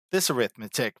This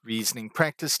arithmetic reasoning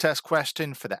practice test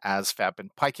question for the ASVAB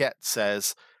and PiCAT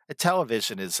says a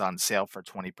television is on sale for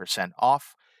 20%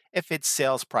 off. If its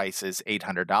sales price is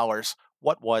 $800,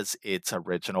 what was its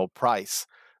original price?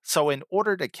 So, in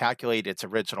order to calculate its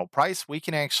original price, we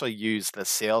can actually use the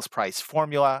sales price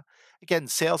formula. Again,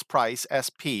 sales price,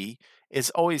 SP,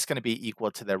 is always going to be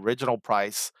equal to the original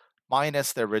price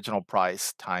minus the original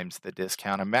price times the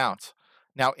discount amount.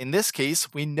 Now, in this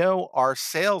case, we know our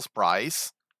sales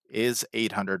price is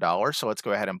 $800. So let's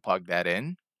go ahead and plug that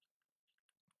in.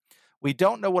 We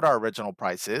don't know what our original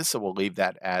price is, so we'll leave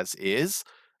that as is.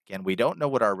 Again, we don't know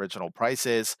what our original price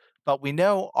is, but we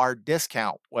know our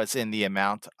discount was in the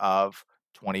amount of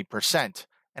 20%.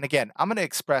 And again, I'm going to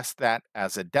express that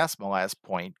as a decimal as zero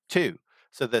point 0.2.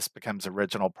 So this becomes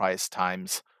original price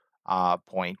times zero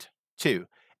point 0.2.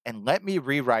 And let me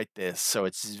rewrite this so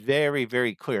it's very,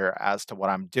 very clear as to what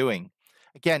I'm doing.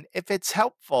 Again, if it's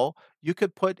helpful, you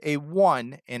could put a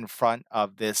 1 in front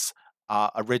of this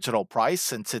original price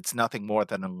since it's nothing more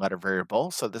than a letter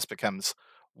variable. So this becomes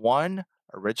 1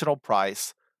 original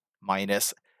price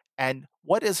minus, and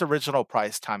what is original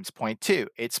price times zero point 0.2?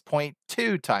 It's zero point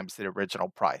 0.2 times the original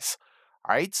price.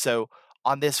 All right, so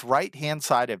on this right-hand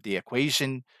side of the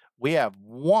equation, we have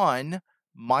 1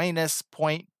 minus zero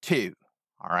point 0.2.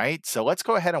 All right, so let's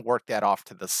go ahead and work that off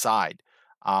to the side.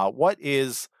 What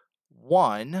is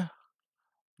 1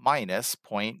 minus zero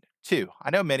point 0.2? I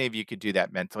know many of you could do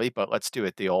that mentally, but let's do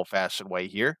it the old-fashioned way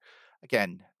here.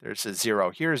 Again, there's a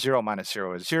 0 here. 0 minus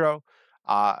 0 is 0.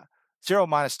 0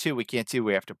 minus 2 we can't do.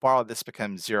 We have to borrow. This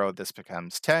becomes 0. This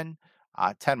becomes 10.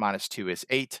 10 minus 2 is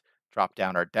 8. Drop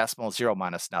down our decimal. 0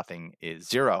 minus nothing is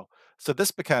 0. So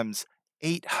this becomes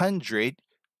 800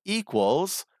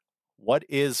 equals, what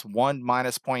is 1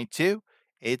 minus zero point 0.2?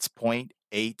 It's zero point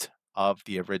 0.8 of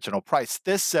the original price.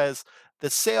 This says the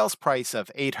sales price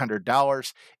of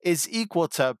 $800 is equal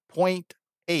to zero point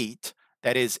 0.8,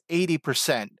 that is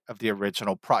 80% of the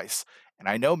original price. And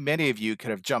I know many of you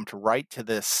could have jumped right to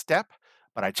this step,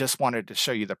 but I just wanted to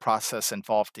show you the process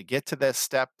involved to get to this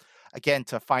step. Again,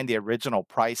 to find the original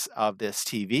price of this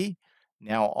TV,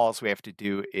 now all we have to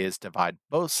do is divide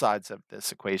both sides of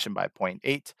this equation by zero point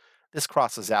 0.8. This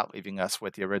crosses out, leaving us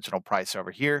with the original price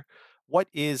over here. What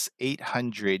is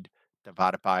 800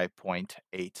 divided by zero point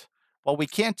 0.8? Well, we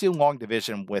can't do long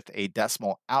division with a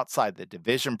decimal outside the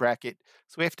division bracket,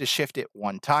 so we have to shift it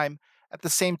one time. At the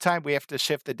same time, we have to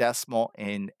shift the decimal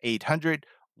in 800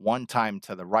 one time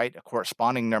to the right, a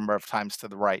corresponding number of times to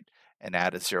the right, and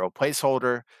add a 0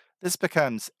 placeholder. This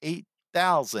becomes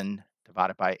 8,000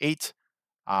 divided by 8.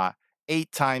 Uh,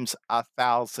 8 times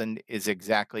 1,000 is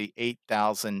exactly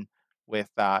 8,000 with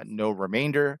no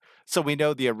remainder. So we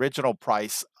know the original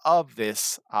price of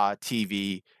this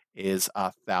TV is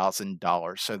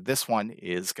 $1,000. So this one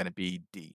is going to be D.